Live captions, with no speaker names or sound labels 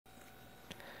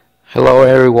Hello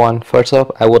everyone. First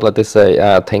off, I would like to say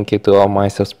thank you to all my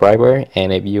subscribers,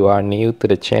 and if you are new to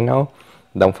the channel,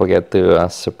 don't forget to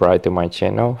subscribe to my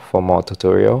channel for more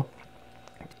tutorial.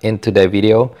 In today's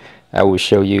video, I will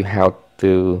show you how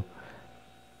to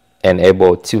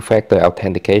enable two-factor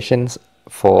authentications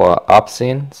for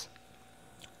OPNsense.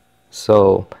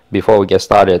 So before we get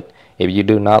started, if you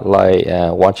do not like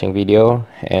watching video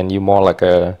and you more like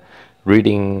a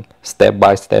reading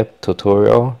step-by-step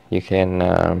tutorial, you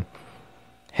can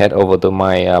head over to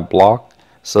my blog.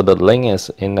 So the link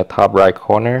is in the top right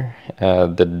corner,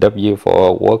 the W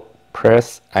for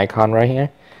WordPress icon right here.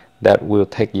 That will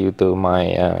take you to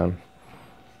my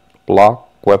blog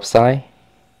website,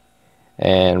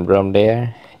 and from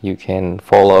there you can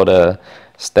follow the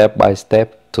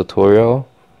step-by-step tutorial.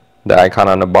 The icon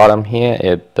on the bottom here,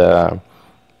 it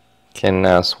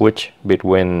can switch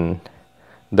between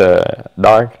the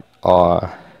dark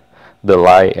or the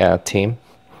light theme.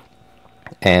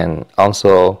 And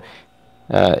also,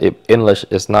 if English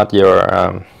is not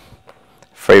your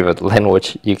favorite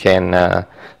language, you can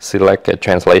select a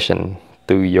translation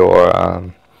to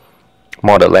your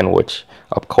mother language.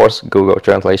 Of course, Google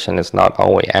Translation is not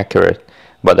always accurate,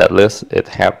 but at least it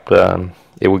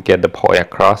will get the point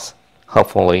across,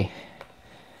 hopefully.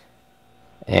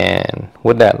 And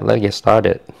with that, let's get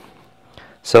started.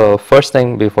 So first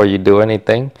thing, before you do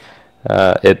anything,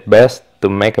 it's best to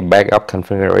make a backup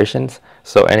configurations,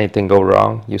 so anything go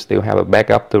wrong, you still have a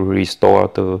backup to restore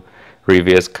to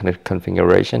previous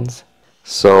configurations.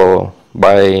 So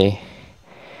by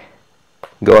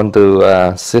going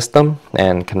to system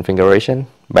and configuration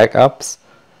backups,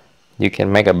 you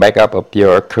can make a backup of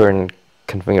your current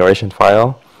configuration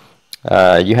file.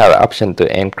 You have an option to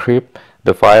encrypt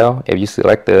the file. If you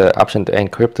select the option to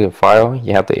encrypt the file,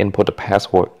 you have to input the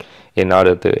password in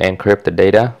order to encrypt the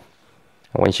data.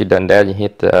 Once you've done that, you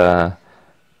hit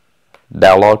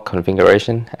download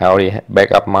configuration. I already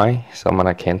back up mine, so I'm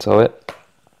gonna cancel it.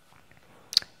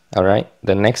 Alright,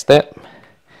 the next step,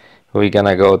 we're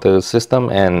gonna go to system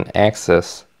and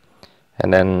access,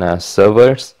 and then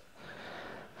servers.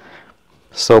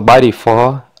 So by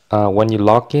default, when you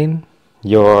log in,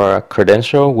 your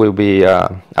credential will be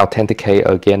authenticate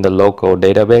against the local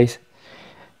database.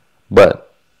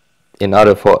 But in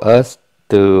order for us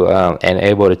to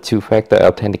enable the two-factor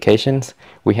authentications,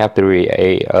 we have to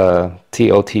create a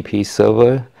TOTP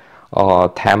server or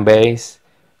time-based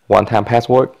one-time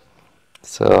password.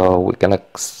 So we're gonna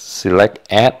select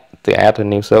add to add a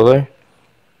new server,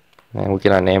 and we're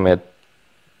gonna name it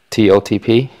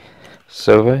TOTP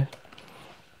server.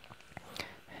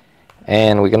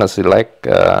 And we're gonna select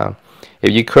if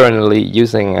you're currently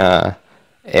using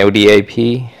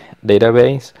LDAP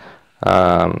database,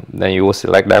 then you will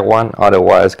select that one.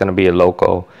 Otherwise, it's going to be a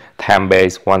local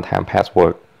time-based one-time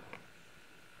password.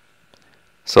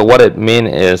 So what it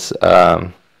means is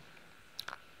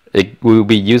it will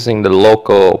be using the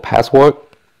local password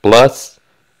plus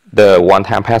the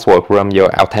one-time password from your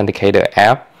Authenticator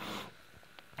app,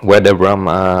 whether from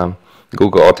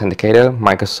Google Authenticator,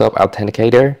 Microsoft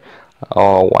Authenticator,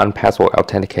 or One Password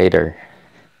Authenticator.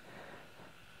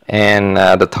 And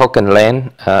the token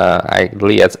length I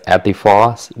leave at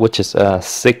default, which is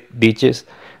 6 digits.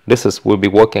 This will be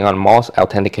working on most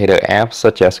authenticator apps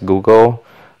such as Google,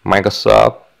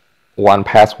 Microsoft, One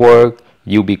Password,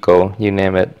 Ubico, you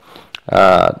name it.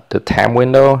 The time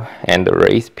window and the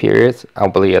grace periods, I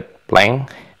believe it blank.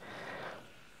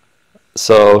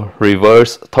 So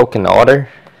reverse token order,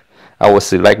 I will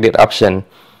select that option.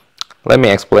 Let me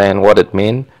explain what it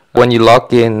means. When you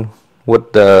log in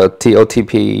with the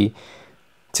TOTP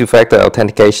two-factor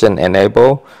authentication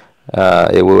enabled,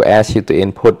 it will ask you to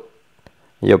input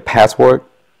your password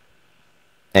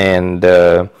and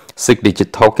the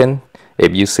 6-digit token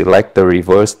if you select the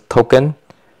reverse token.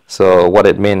 So what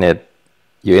it means is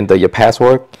you enter your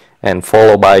password and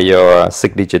followed by your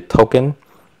 6-digit token.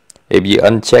 If you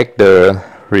uncheck the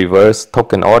reverse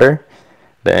token order,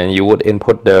 then you would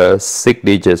input the 6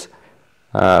 digits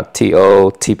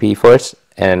TOTP first,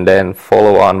 and then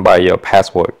follow on by your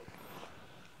password.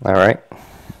 Alright.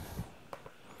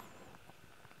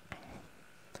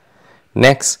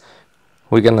 Next,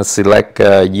 we're gonna select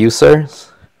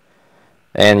users,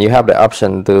 and you have the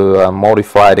option to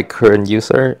modify the current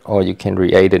user, or you can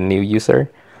create a new user.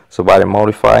 So by the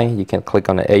modify, you can click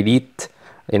on the edit.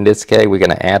 In this case, we're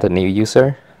gonna add a new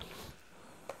user.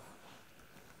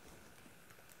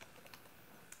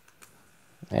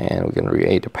 And we're going to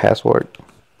create a password.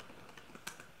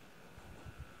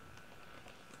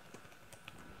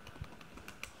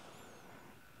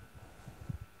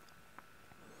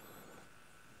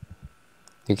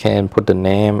 You can put the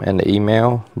name and the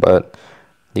email, but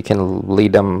You can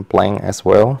leave them blank as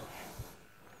well.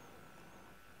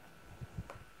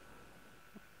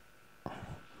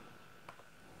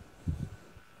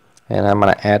 And I'm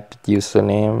gonna add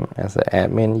username as an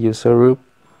admin user group.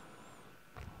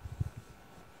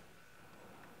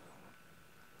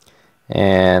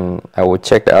 And I will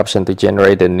check the option to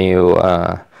generate a new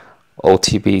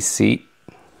OTP seed.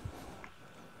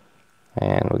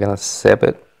 And we're gonna save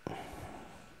it.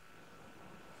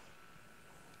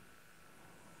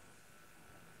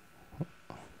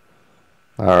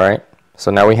 Alright,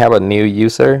 so now we have a new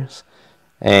users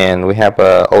and we have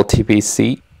a OTP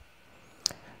seed.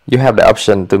 You have the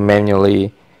option to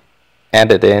manually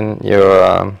edit in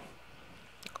your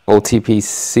OTP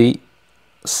seed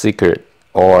secret,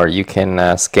 or you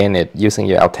can scan it using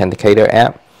your Authenticator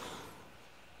app.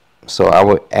 So I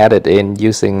will add it in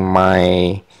using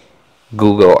my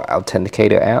Google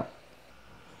Authenticator app.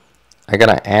 I'm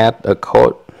gonna add a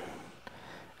code,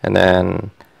 and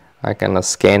then I'm gonna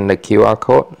scan the QR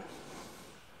code,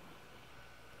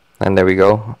 and there we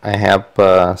go. I have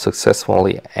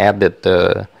successfully added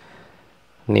the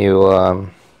new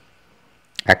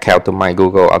account to my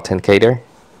Google Authenticator.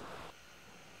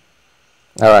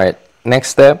 Alright, next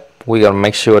step, we're gonna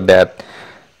make sure that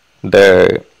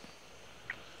the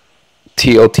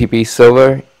TOTP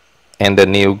server and the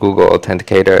new Google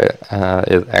Authenticator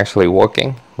is actually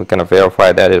working. We're gonna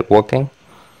verify that it's working.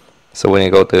 So when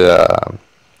you go to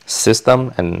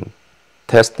system and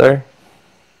tester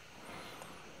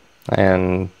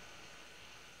and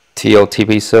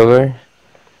TOTP server,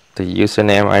 the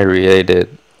username I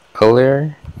created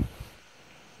earlier,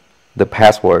 the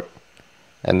password,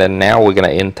 and then now we're gonna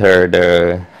enter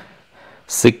the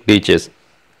 6 digits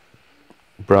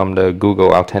from the Google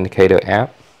Authenticator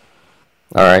app.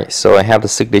 Alright, so I have the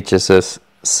 6 digits as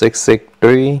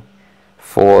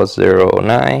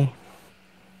 663409,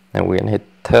 and we're gonna hit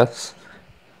test.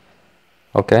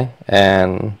 Okay,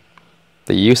 and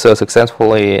the user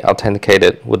successfully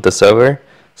authenticated with the server,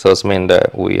 so it means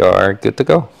that we are good to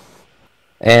go.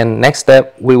 And next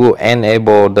step, we will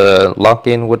enable the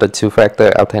login with the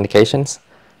two-factor authentications.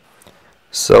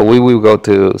 So we will go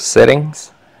to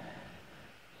settings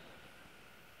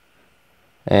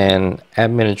and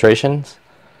administrations,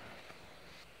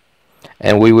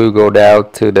 and we will go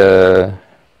down to the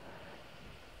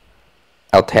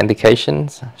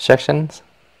authentications sections.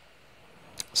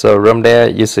 So from there,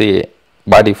 you see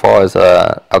by default is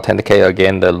authenticate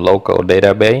again the local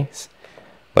database,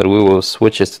 but we will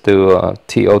switch it to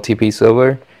TOTP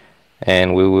server,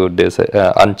 and we will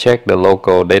uncheck the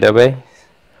local database,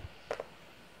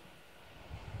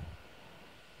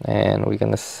 and we're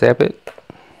gonna save it.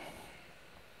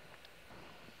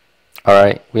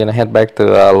 Alright, we're gonna head back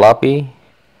to lobby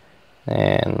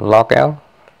and log out,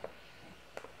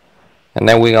 and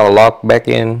then we're gonna log back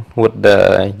in with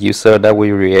the user that we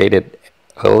created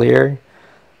earlier,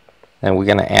 and we're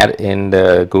gonna add in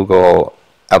the Google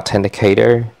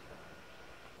Authenticator.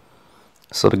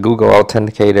 So the Google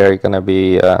Authenticator is gonna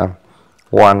be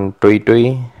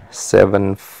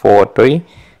 133743.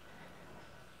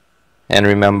 And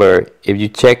remember, if you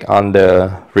check on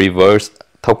the reverse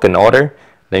token order,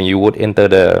 then you would enter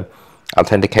the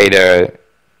authenticator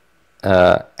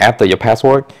after your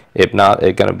password. If not,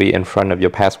 it's gonna be in front of your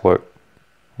password.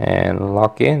 And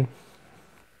log in.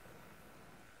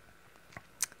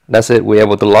 That's it, we're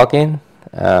able to log in.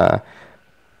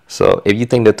 So if you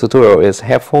think the tutorial is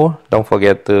helpful, don't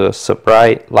forget to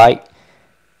subscribe, like,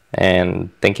 and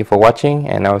thank you for watching,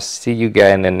 and I'll see you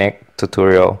guys in the next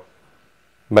tutorial.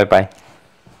 Bye bye.